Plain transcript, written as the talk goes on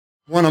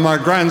One of my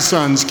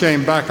grandsons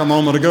came back a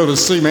moment ago to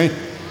see me.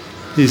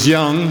 He's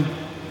young.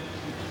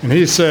 And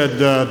he said,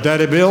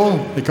 Daddy Bill,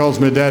 he calls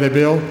me Daddy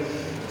Bill.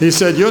 He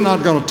said, you're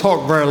not going to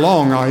talk very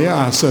long, are you?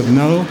 I said,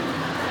 no.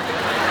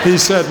 He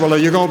said, well, are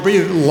you going to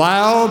be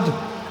loud?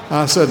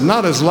 I said,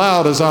 not as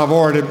loud as I've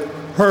already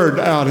heard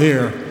out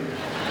here,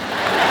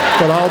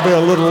 but I'll be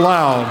a little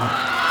loud.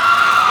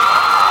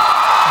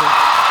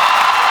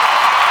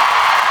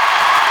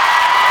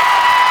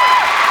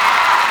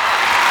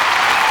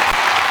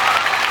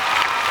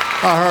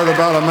 I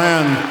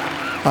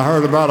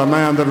heard about a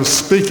man that was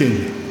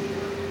speaking,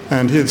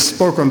 and he had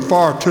spoken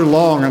far too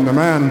long, and the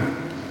man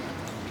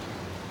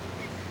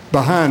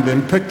behind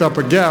him picked up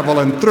a gavel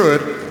and threw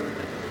it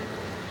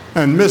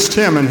and missed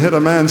him and hit a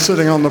man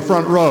sitting on the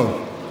front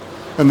row.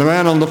 And the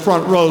man on the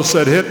front row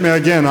said, hit me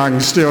again, I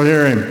can still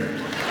hear him.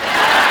 And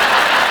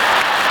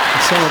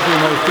some of you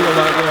may feel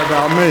that way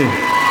about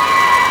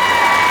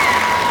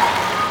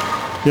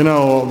me. You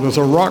know, there's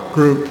a rock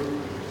group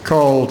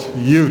called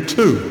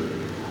U2.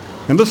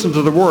 And listen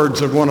to the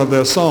words of one of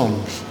their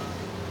songs.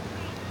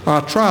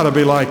 I try to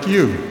be like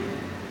you,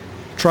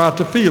 try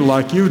to feel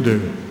like you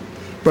do,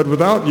 but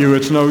without you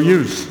it's no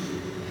use.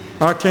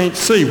 I can't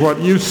see what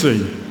you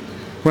see.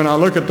 When I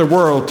look at the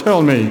world,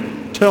 tell me,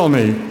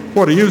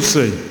 what do you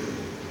see?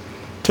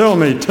 Tell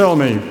me,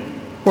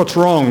 what's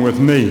wrong with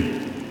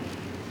me?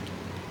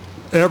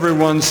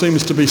 Everyone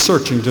seems to be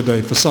searching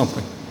today for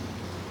something.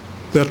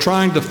 They're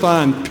trying to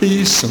find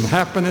peace and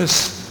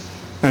happiness,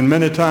 and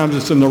many times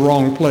it's in the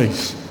wrong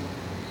place.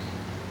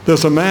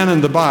 There's a man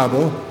in the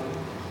Bible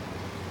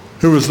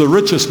who was the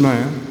richest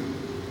man,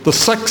 the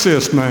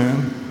sexiest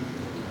man,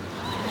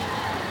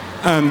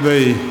 and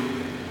the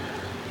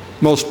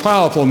most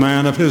powerful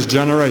man of his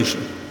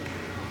generation.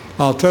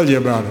 I'll tell you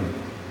about him.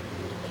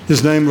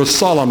 His name was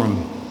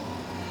Solomon.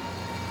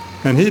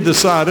 And he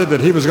decided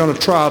that he was going to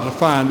try to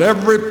find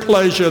every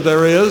pleasure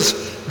there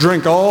is,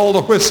 drink all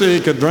the whiskey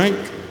he could drink,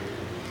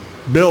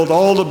 build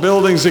all the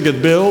buildings he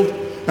could build,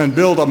 and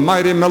build a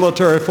mighty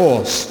military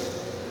force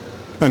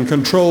and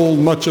control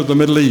much of the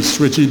Middle East,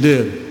 which he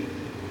did.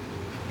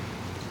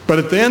 But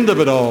at the end of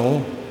it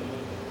all,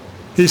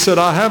 he said,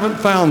 I haven't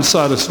found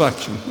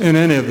satisfaction in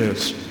any of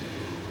this.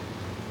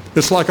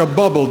 It's like a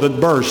bubble that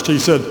burst. He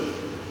said,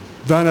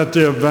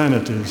 vanity of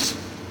vanities.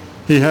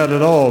 He had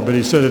it all, but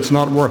he said it's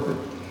not worth it.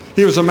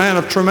 He was a man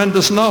of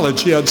tremendous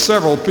knowledge. He had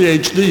several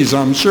PhDs,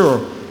 I'm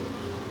sure.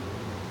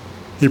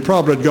 He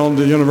probably had gone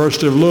to the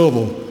University of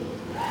Louisville.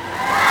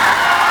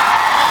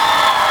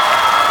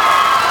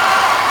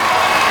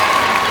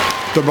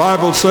 The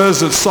Bible says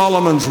that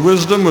Solomon's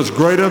wisdom was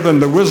greater than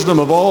the wisdom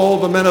of all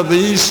the men of the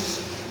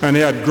East, and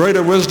he had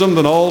greater wisdom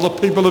than all the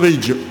people of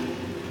Egypt.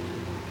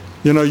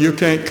 You know, you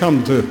can't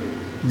come to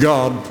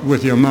God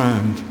with your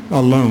mind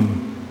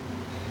alone.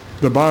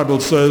 The Bible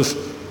says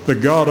the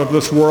God of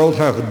this world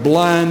hath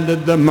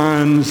blinded the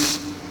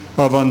minds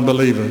of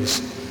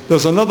unbelievers.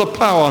 There's another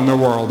power in the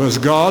world. There's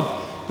God,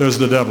 there's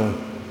the devil.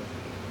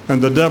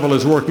 And the devil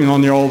is working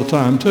on you all the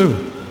time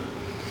too.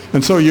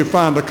 And so you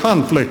find a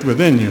conflict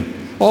within you.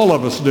 All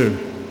of us do.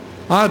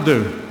 I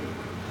do.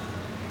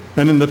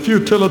 And in the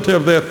futility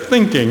of their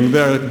thinking,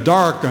 they're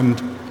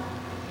darkened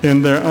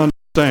in their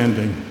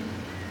understanding.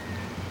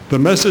 The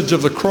message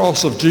of the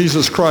cross of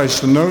Jesus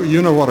Christ, and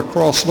you know what a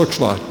cross looks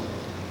like.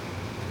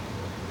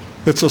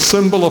 It's a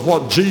symbol of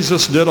what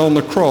Jesus did on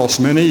the cross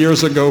many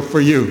years ago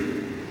for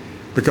you,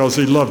 because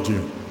he loved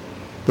you.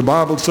 The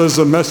Bible says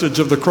the message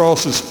of the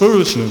cross is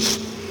foolishness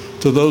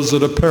to those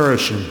that are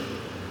perishing.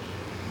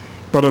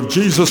 But of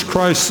Jesus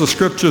Christ, the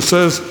scripture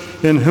says,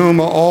 in whom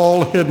are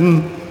all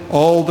hidden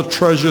all the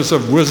treasures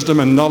of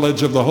wisdom and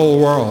knowledge of the whole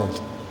world.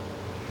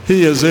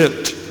 He is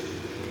it.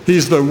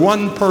 He's the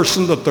one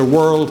person that the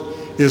world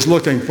is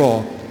looking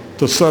for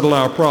to settle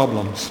our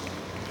problems.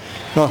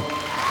 Now,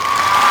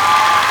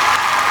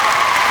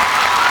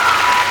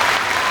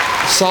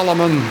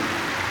 Solomon,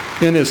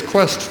 in his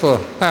quest for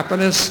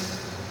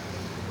happiness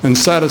and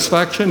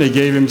satisfaction, he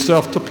gave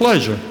himself to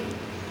pleasure.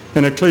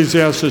 In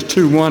Ecclesiastes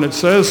 2:1 it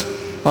says,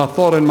 I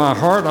thought in my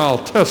heart,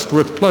 I'll test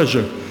with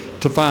pleasure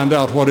to find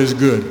out what is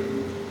good.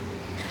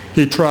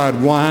 He tried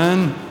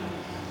wine,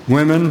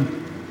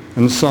 women,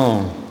 and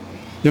song.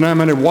 You know how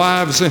many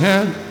wives he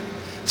had?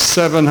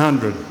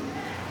 700.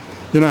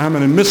 You know how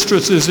many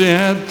mistresses he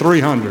had?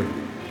 300.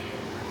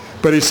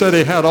 But he said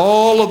he had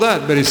all of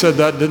that, but he said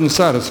that didn't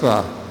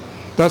satisfy.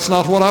 That's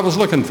not what I was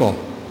looking for.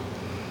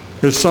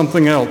 There's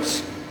something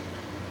else.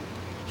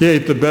 He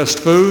ate the best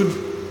food,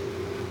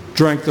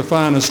 drank the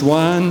finest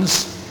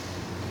wines,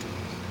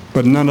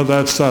 but none of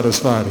that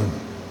satisfied him.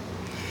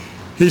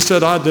 He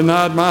said, I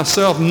denied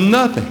myself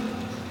nothing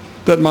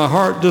that my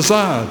heart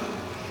desired.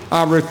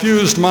 I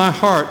refused my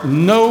heart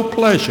no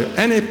pleasure.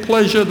 Any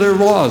pleasure there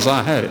was,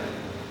 I had it.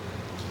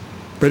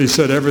 But he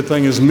said,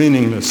 everything is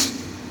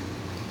meaningless.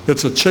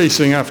 It's a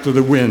chasing after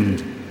the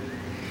wind.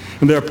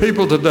 And there are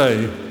people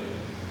today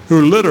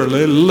who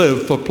literally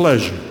live for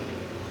pleasure.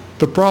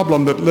 The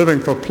problem that living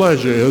for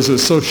pleasure is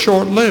it's so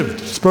short-lived.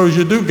 Suppose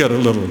you do get a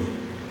little.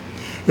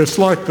 It's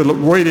like the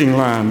waiting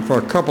line for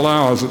a couple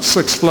hours at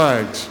Six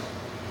Flags.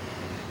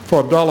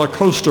 for a dollar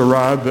coaster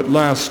ride that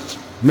lasts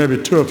maybe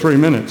 2 or 3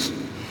 minutes.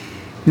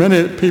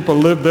 Many people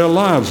live their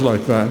lives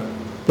like that.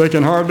 They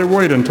can hardly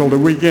wait until the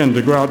weekend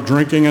to go out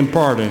drinking and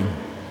partying.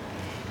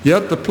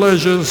 Yet the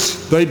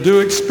pleasures they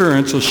do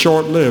experience are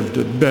short-lived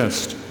at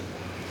best.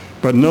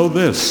 But know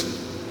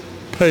this,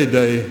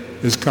 payday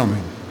is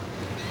coming.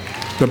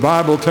 The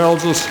Bible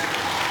tells us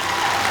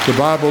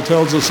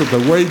that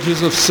the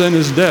wages of sin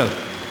is death.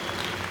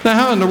 Now,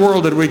 how in the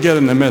world did we get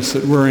in the mess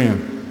that we're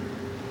in?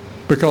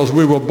 Because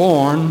we were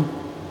born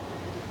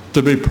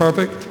to be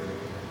perfect,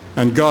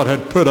 and God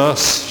had put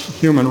us,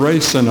 human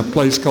race, in a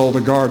place called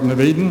the Garden of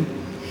Eden.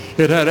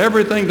 It had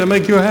everything to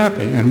make you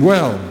happy and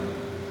well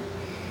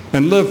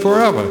and live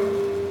forever.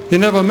 He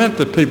never meant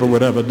that people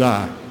would ever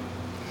die.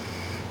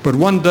 But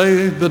one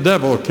day the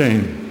devil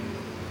came,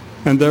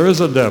 and there is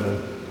a devil,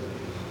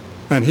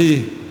 and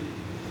he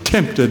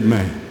tempted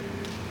man.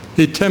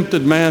 He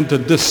tempted man to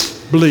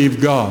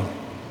disbelieve God,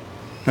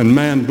 and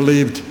man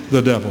believed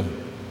the devil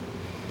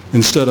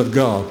instead of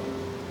God.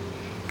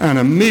 And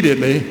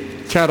immediately,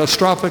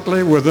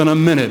 catastrophically, within a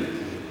minute,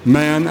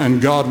 man and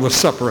God were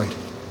separated.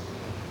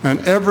 And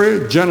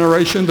every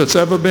generation that's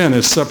ever been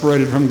is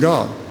separated from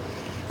God.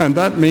 And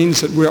that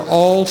means that we're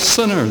all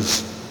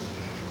sinners.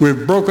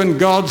 We've broken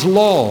God's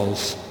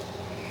laws,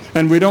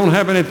 and we don't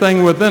have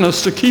anything within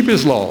us to keep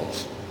his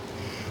laws.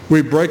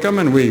 We break them,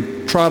 and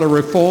we try to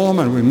reform,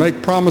 and we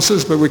make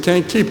promises, but we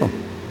can't keep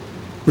them.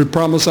 We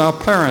promise our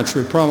parents,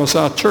 we promise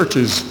our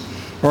churches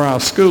or our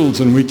schools,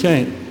 and we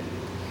can't.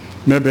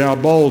 Maybe our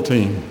ball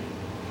team.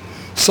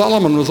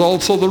 Solomon was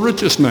also the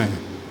richest man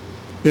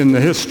in the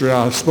history,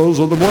 I suppose,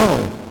 of the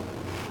world.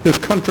 His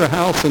country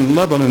house in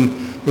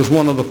Lebanon was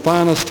one of the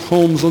finest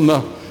homes in the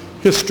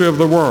history of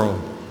the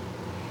world.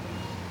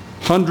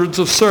 Hundreds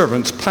of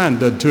servants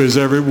pandered to his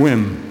every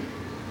whim.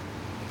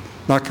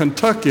 Now,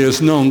 Kentucky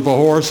is known for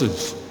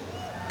horses.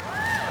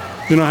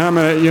 You know how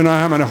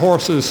many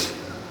horses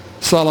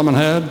Solomon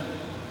had?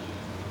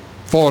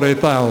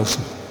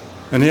 40,000.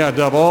 And he had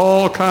to have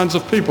all kinds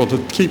of people to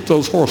keep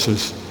those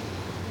horses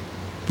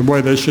the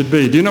way they should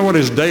be. Do you know what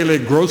his daily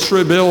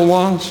grocery bill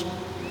was?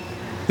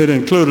 It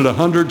included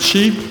 100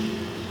 sheep,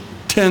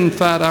 10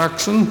 fat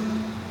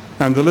oxen,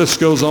 and the list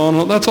goes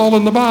on. That's all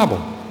in the Bible.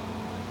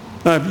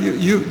 Now,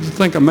 if you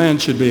think a man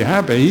should be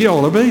happy, he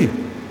ought to be.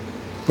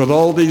 With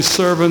all these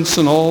servants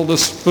and all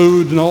this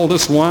food and all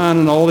this wine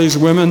and all these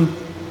women.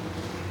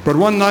 But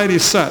one night he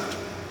sat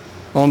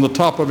on the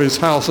top of his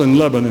house in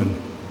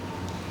Lebanon,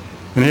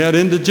 and he had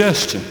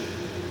indigestion.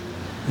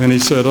 And he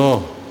said,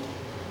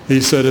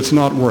 it's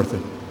not worth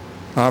it.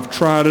 I've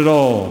tried it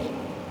all.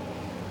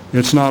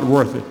 It's not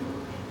worth it.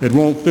 It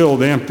won't fill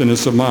the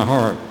emptiness of my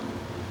heart.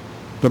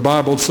 The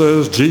Bible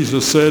says,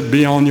 Jesus said,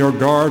 be on your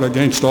guard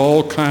against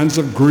all kinds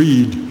of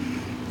greed.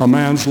 A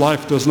man's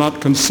life does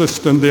not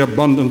consist in the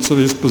abundance of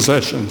his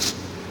possessions.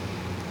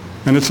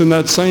 And it's in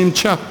that same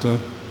chapter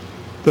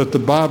that the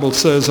Bible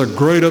says a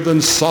greater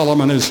than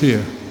Solomon is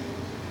here.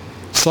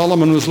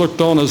 Solomon was looked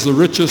on as the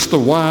richest, the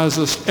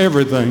wisest,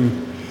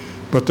 everything.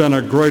 But then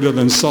a greater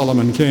than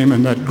Solomon came,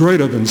 and that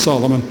greater than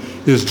Solomon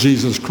is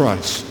Jesus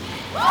Christ.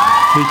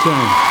 He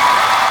came.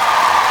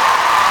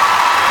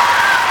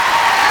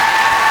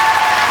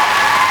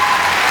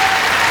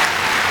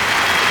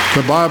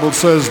 The Bible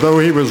says, though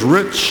he was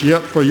rich,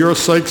 yet for your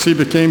sakes he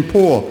became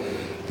poor,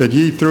 that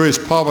ye through his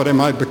poverty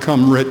might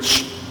become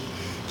rich.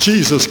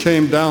 Jesus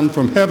came down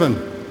from heaven,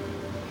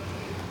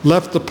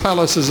 left the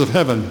palaces of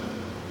heaven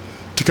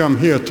to come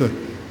here to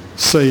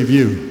save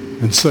you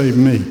and save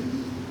me.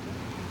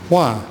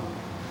 Why?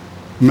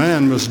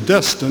 Man was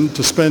destined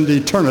to spend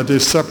eternity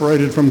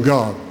separated from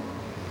God,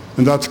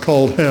 and that's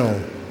called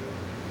hell.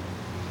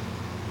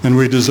 And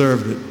we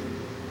deserved it.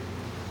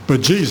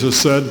 But Jesus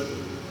said,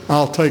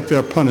 I'll take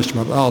their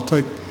punishment. I'll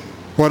take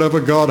whatever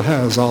God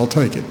has, I'll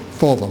take it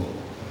for them.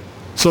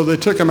 So they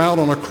took him out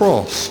on a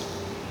cross.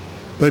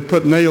 They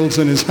put nails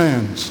in his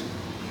hands.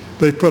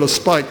 They put a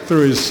spike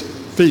through his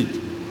feet.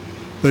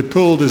 They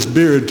pulled his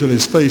beard till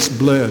his face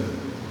bled.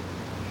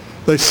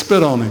 They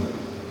spit on him.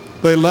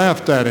 They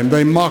laughed at him.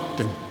 They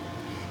mocked him.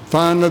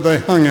 Finally, they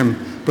hung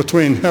him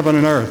between heaven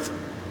and earth.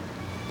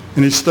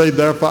 And he stayed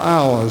there for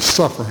hours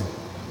suffering.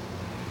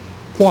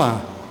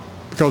 Why?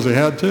 Because he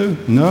had to?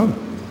 No.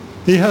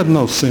 He had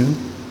no sin.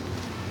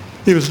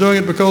 He was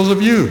doing it because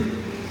of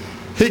you.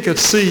 He could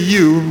see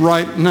you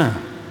right now,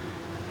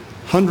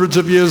 hundreds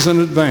of years in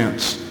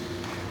advance.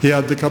 He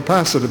had the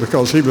capacity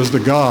because he was the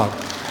God.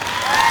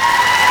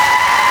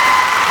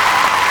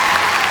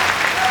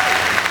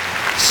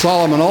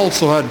 Solomon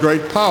also had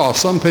great power.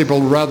 Some people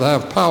would rather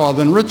have power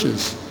than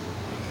riches.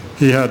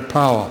 He had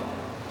power.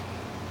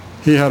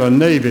 He had a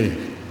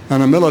navy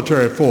and a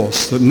military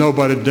force that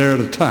nobody dared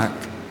attack.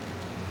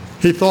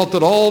 He thought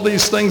that all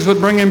these things would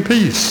bring him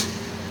peace,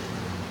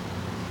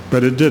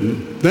 but it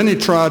didn't. Then he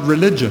tried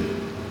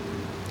religion.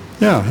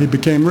 Yeah, he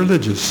became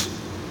religious.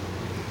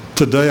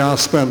 Today I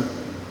spent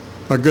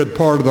a good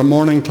part of the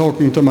morning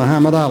talking to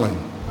Muhammad Ali,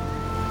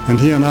 and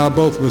he and I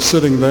both were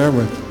sitting there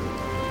with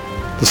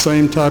the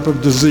same type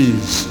of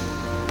disease,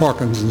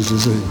 Parkinson's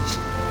disease.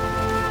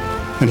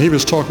 And he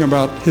was talking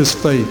about his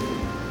faith,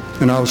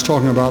 and I was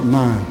talking about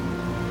mine.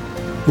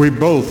 We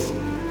both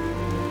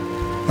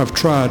have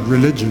tried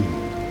religion.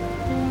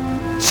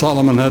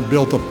 Solomon had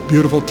built a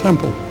beautiful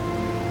temple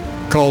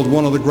called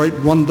one of the great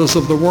wonders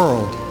of the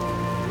world.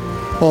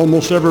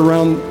 Almost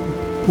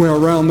everywhere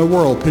around the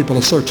world, people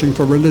are searching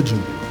for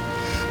religion.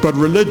 But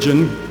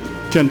religion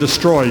can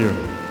destroy you.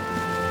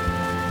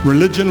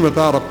 Religion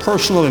without a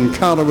personal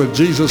encounter with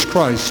Jesus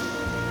Christ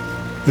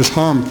is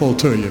harmful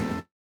to you.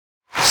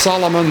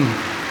 Solomon,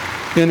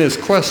 in his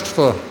quest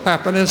for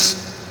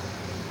happiness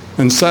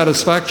and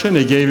satisfaction,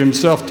 he gave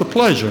himself to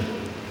pleasure.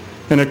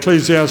 In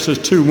Ecclesiastes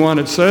 2:1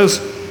 it says,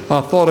 I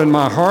thought in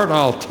my heart,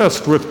 I'll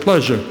test with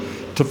pleasure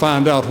to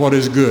find out what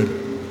is good.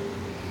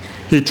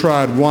 He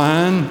tried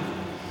wine,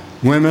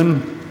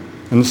 women,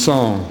 and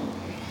song.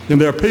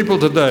 And there are people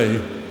today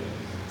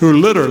who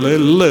literally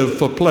live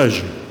for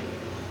pleasure.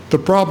 The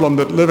problem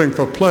that living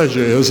for pleasure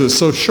is it's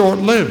so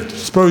short-lived.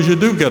 Suppose you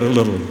do get a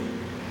little.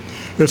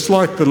 It's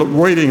like the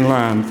waiting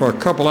line for a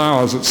couple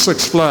hours at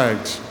Six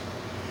Flags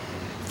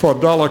for a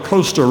dollar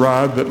coaster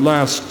ride that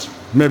lasts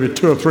maybe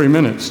 2 or 3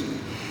 minutes.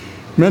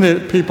 Many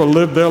people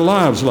live their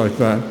lives like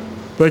that.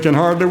 They can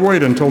hardly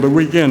wait until the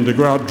weekend to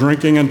go out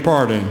drinking and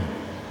partying.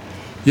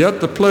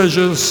 Yet the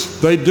pleasures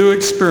they do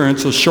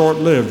experience are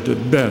short-lived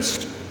at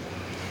best.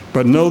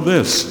 But know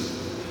this,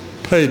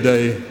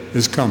 payday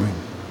is coming.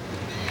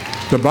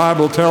 The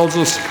Bible tells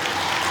us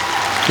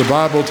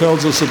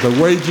that the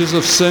wages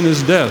of sin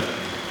is death.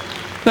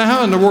 Now,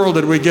 how in the world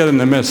did we get in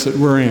the mess that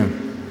we're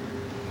in?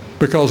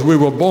 Because we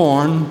were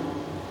born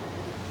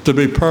to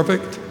be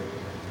perfect,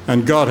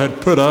 and God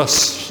had put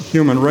us,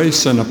 human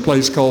race, in a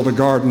place called the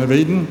Garden of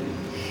Eden.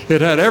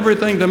 It had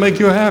everything to make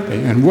you happy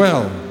and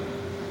well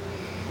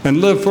and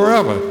live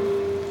forever.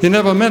 He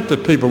never meant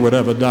that people would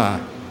ever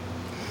die.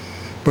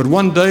 But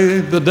one day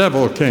the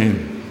devil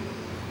came,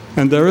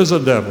 and there is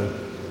a devil,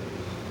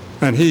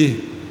 and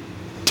he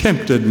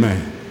tempted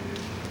man.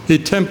 He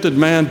tempted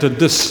man to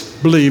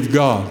disbelieve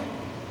God,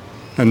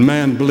 and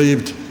man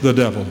believed the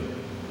devil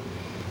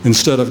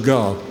instead of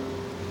God.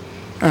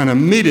 And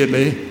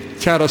immediately,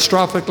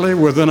 catastrophically,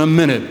 within a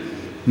minute,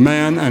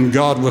 man and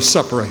God were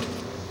separated.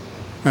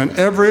 And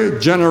every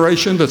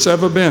generation that's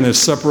ever been is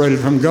separated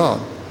from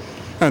God.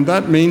 And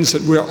that means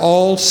that we're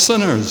all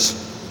sinners.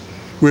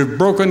 We've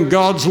broken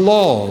God's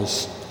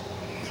laws,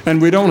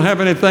 and we don't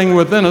have anything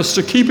within us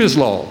to keep his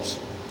laws.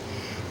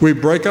 We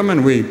break them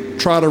and we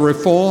try to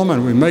reform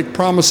and we make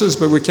promises,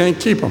 but we can't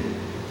keep them.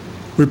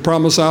 We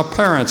promise our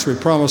parents, we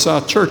promise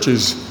our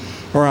churches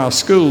or our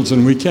schools,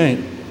 and we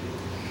can't.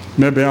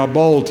 Maybe our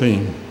ball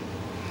team.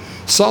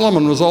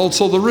 Solomon was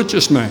also the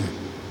richest man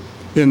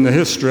in the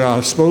history, I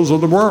suppose, of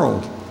the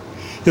world.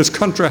 His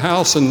country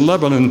house in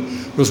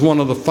Lebanon was one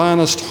of the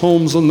finest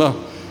homes in the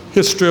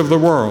history of the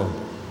world.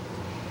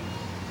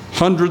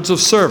 Hundreds of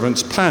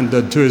servants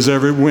pandered to his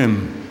every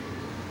whim.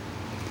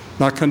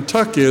 Now,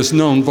 Kentucky is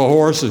known for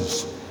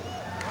horses.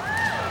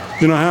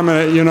 You know how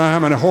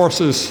many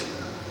horses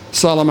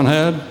Solomon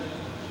had?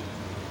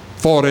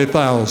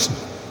 40,000.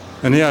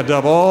 And he had to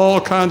have all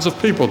kinds of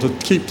people to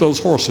keep those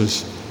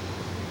horses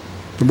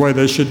the way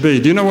they should be.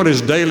 Do you know what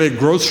his daily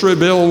grocery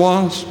bill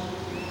was?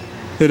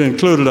 It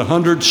included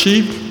 100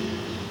 sheep,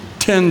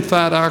 10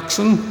 fat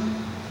oxen,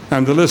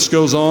 and the list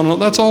goes on.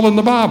 That's all in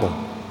the Bible.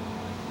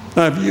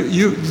 Now, if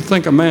you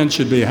think a man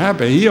should be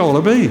happy, he ought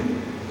to be.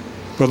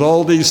 With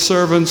all these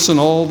servants and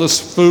all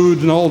this food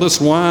and all this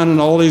wine and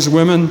all these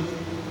women.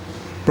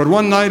 But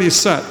one night he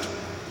sat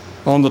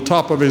on the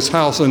top of his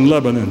house in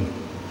Lebanon,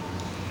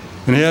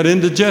 and he had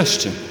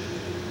indigestion.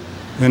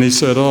 And he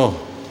said,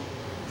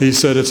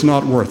 it's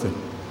not worth it.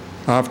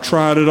 I've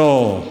tried it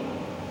all.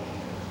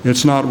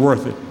 It's not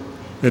worth it.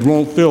 It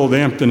won't fill the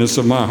emptiness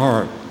of my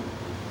heart.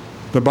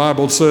 The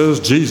Bible says,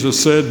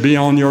 Jesus said, be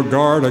on your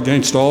guard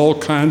against all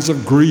kinds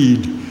of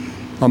greed.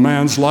 A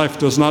man's life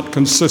does not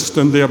consist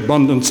in the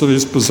abundance of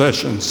his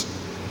possessions.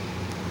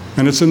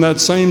 And it's in that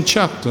same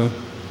chapter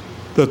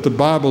that the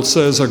Bible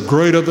says a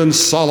greater than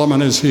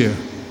Solomon is here.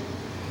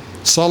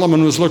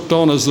 Solomon was looked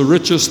on as the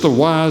richest, the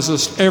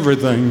wisest,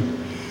 everything.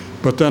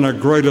 But then a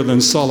greater than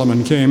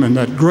Solomon came, and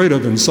that greater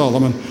than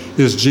Solomon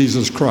is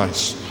Jesus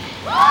Christ.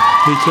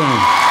 He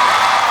came.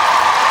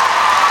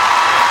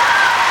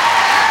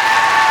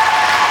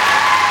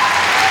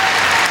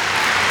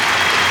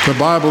 The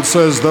Bible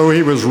says, though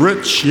he was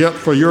rich, yet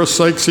for your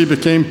sakes he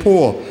became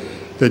poor,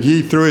 that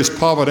ye through his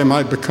poverty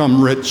might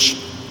become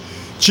rich.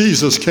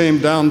 Jesus came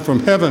down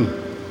from heaven,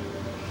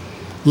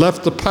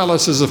 left the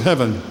palaces of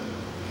heaven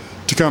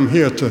to come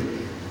here to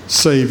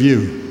save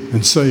you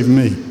and save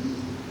me.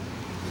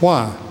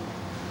 Why?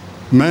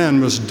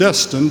 Man was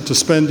destined to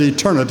spend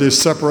eternity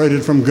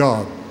separated from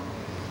God,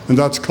 and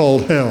that's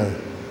called hell.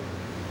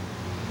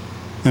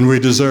 And we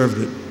deserved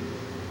it.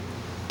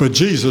 But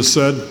Jesus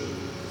said,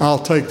 I'll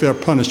take their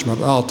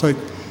punishment. I'll take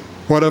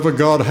whatever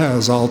God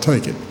has, I'll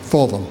take it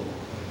for them.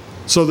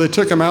 So they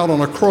took him out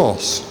on a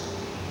cross.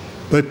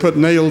 They put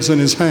nails in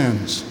his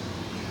hands.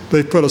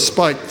 They put a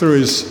spike through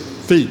his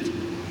feet.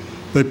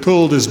 They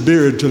pulled his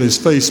beard till his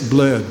face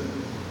bled.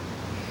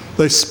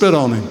 They spit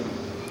on him.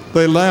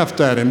 They laughed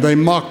at him. They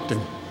mocked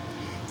him.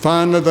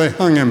 Finally, they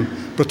hung him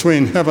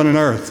between heaven and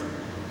earth.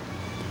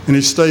 And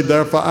he stayed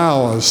there for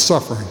hours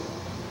suffering.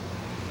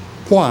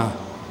 Why?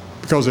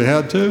 Because he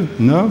had to?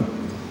 No.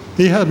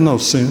 He had no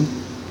sin.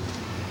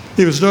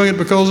 He was doing it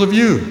because of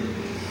you.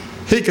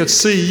 He could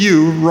see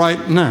you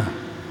right now,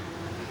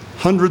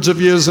 hundreds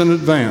of years in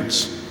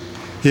advance.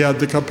 He had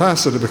the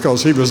capacity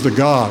because he was the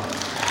God.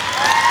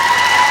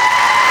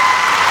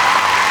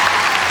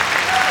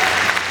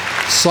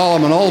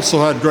 Solomon also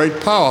had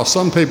great power.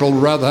 Some people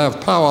would rather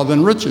have power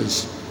than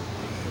riches.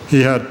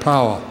 He had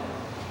power.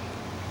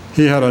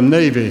 He had a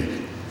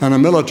navy and a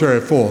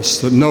military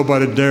force that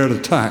nobody dared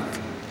attack.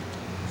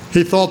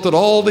 He thought that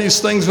all these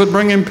things would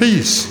bring him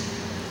peace,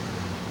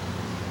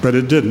 but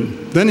it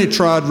didn't. Then he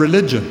tried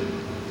religion.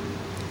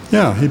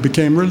 Yeah, he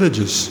became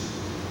religious.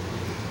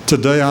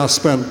 Today I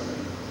spent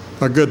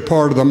a good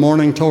part of the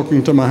morning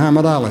talking to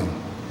Muhammad Ali,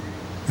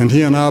 and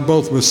he and I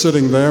both were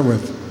sitting there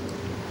with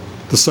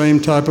the same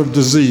type of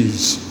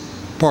disease,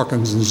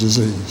 Parkinson's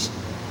disease.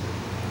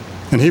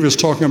 And he was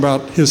talking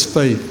about his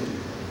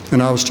faith,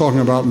 and I was talking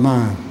about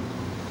mine.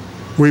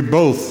 We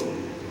both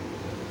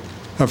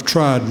have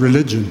tried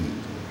religion.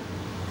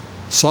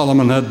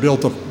 Solomon had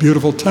built a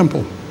beautiful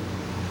temple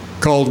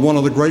called one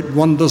of the great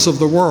wonders of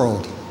the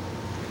world.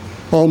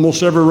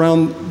 Almost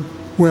everywhere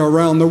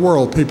around the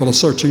world, people are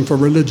searching for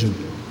religion.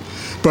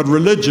 But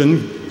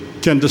religion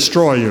can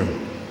destroy you.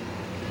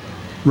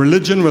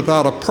 Religion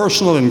without a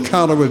personal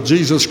encounter with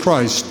Jesus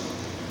Christ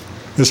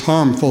is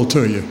harmful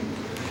to you.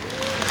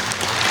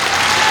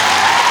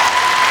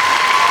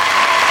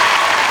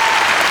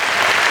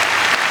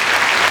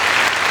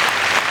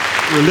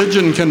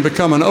 Religion can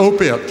become an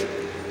opiate.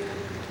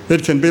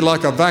 It can be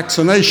like a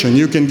vaccination.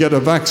 You can get a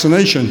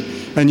vaccination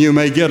and you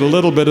may get a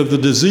little bit of the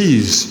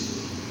disease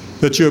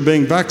that you're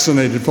being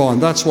vaccinated for,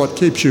 and that's what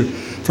keeps you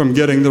from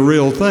getting the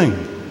real thing.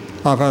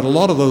 I've had a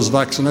lot of those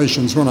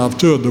vaccinations when I've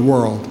toured the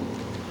world.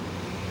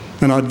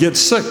 And I'd get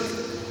sick,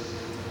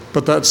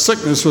 but that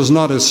sickness was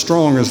not as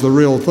strong as the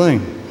real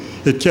thing.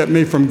 It kept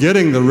me from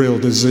getting the real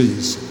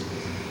disease.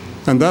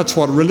 And that's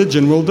what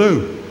religion will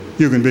do.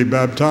 You can be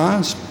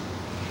baptized,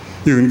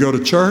 you can go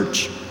to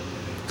church,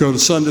 go to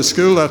Sunday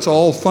school, that's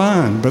all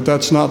fine, but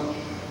that's not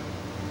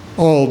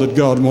all that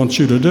God wants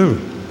you to do.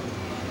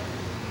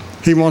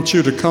 He wants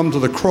you to come to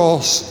the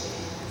cross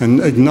and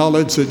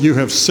acknowledge that you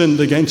have sinned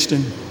against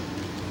him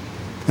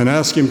and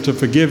ask him to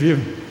forgive you.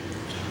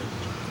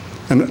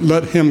 And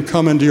let him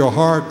come into your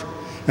heart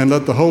and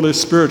let the Holy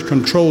Spirit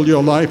control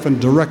your life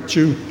and direct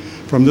you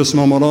from this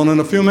moment on. In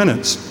a few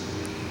minutes,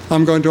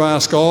 I'm going to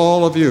ask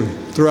all of you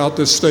throughout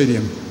this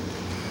stadium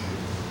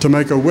to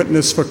make a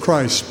witness for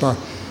Christ by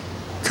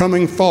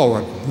coming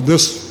forward.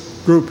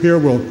 This group here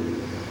will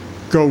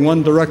go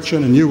one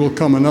direction and you will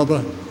come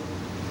another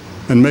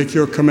and make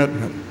your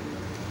commitment.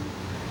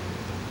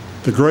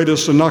 The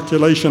greatest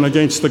inoculation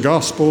against the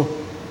gospel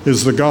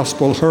is the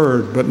gospel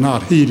heard but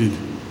not heeded.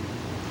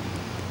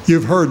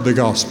 You've heard the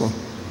gospel.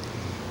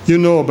 You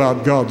know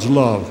about God's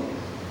love.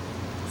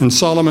 And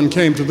Solomon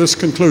came to this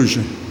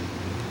conclusion.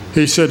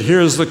 He said,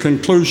 here's the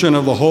conclusion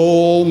of the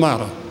whole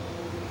matter.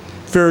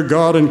 Fear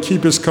God and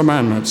keep his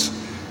commandments,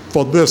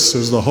 for this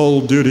is the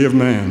whole duty of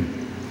man.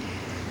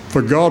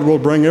 For God will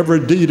bring every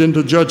deed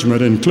into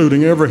judgment,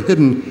 including every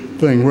hidden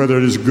thing, whether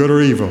it is good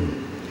or evil.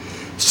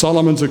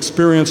 Solomon's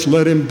experience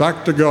led him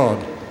back to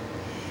God.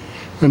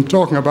 And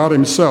talking about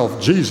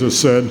himself, Jesus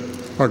said,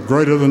 a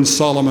greater than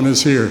Solomon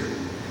is here.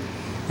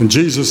 And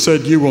Jesus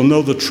said, you will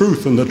know the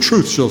truth, and the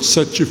truth shall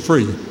set you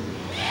free.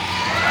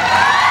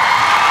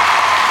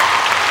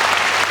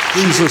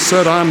 Jesus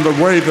said, I'm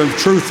the way, the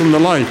truth, and the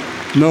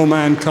life. No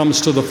man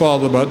comes to the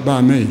Father but by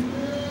me.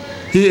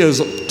 He is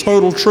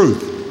total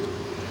truth.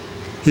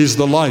 He's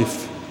the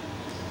life.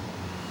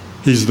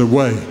 He's the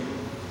way.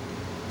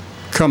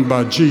 Come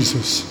by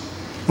Jesus.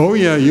 Oh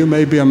yeah, you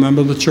may be a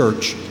member of the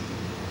church.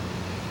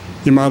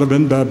 You might have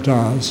been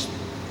baptized,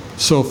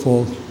 so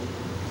forth.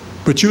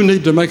 But you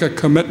need to make a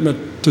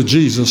commitment to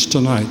Jesus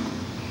tonight.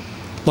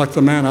 Like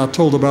the man I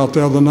told about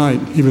the other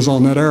night. He was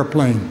on that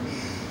airplane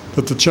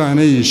that the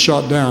Chinese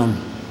shot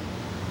down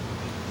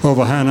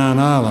over Hainan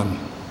Island.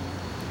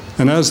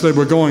 And as they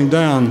were going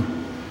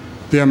down,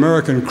 the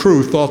American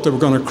crew thought they were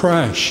going to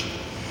crash.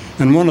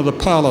 And one of the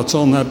pilots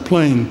on that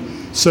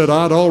plane said,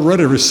 I'd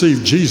already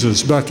received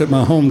Jesus back at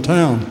my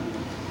hometown,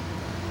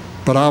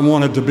 but I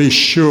wanted to be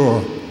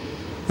sure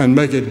and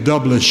make it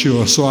doubly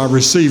sure, so I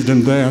received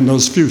him there in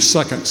those few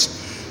seconds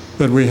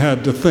that we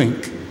had to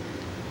think.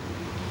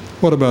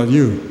 What about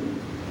you?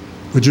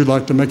 Would you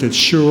like to make it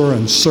sure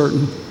and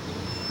certain?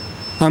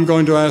 I'm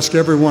going to ask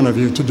every one of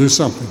you to do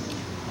something.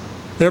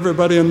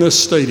 Everybody in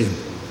this stadium.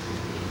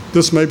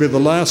 This may be the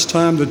last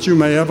time that you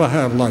may ever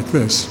have like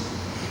this.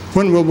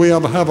 When will we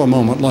ever have a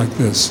moment like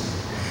this?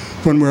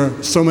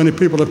 When so many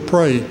people have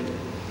prayed,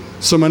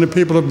 so many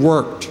people have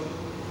worked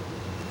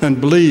and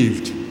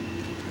believed,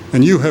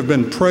 and you have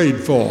been prayed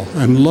for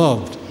and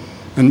loved,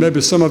 and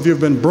maybe some of you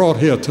have been brought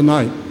here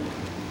tonight.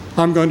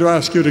 I'm going to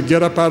ask you to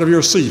get up out of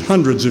your seat,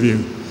 hundreds of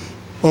you.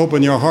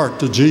 Open your heart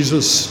to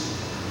Jesus.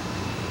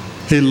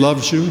 He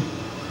loves you.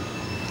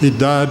 He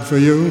died for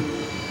you.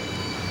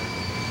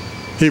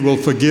 He will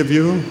forgive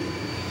you.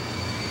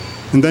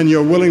 And then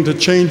you're willing to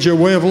change your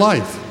way of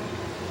life.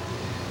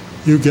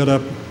 You get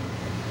up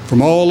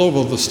from all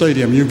over the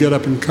stadium. You get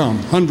up and come.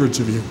 Hundreds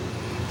of you,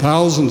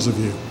 thousands of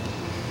you.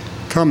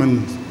 Come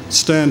and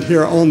stand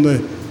here on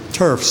the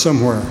turf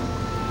somewhere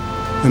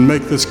and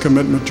make this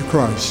commitment to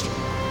Christ.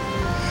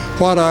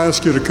 Why'd I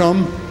ask you to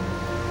come?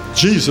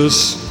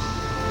 Jesus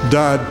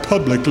died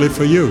publicly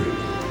for you.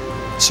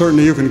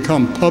 Certainly you can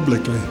come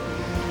publicly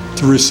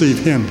to receive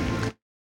Him.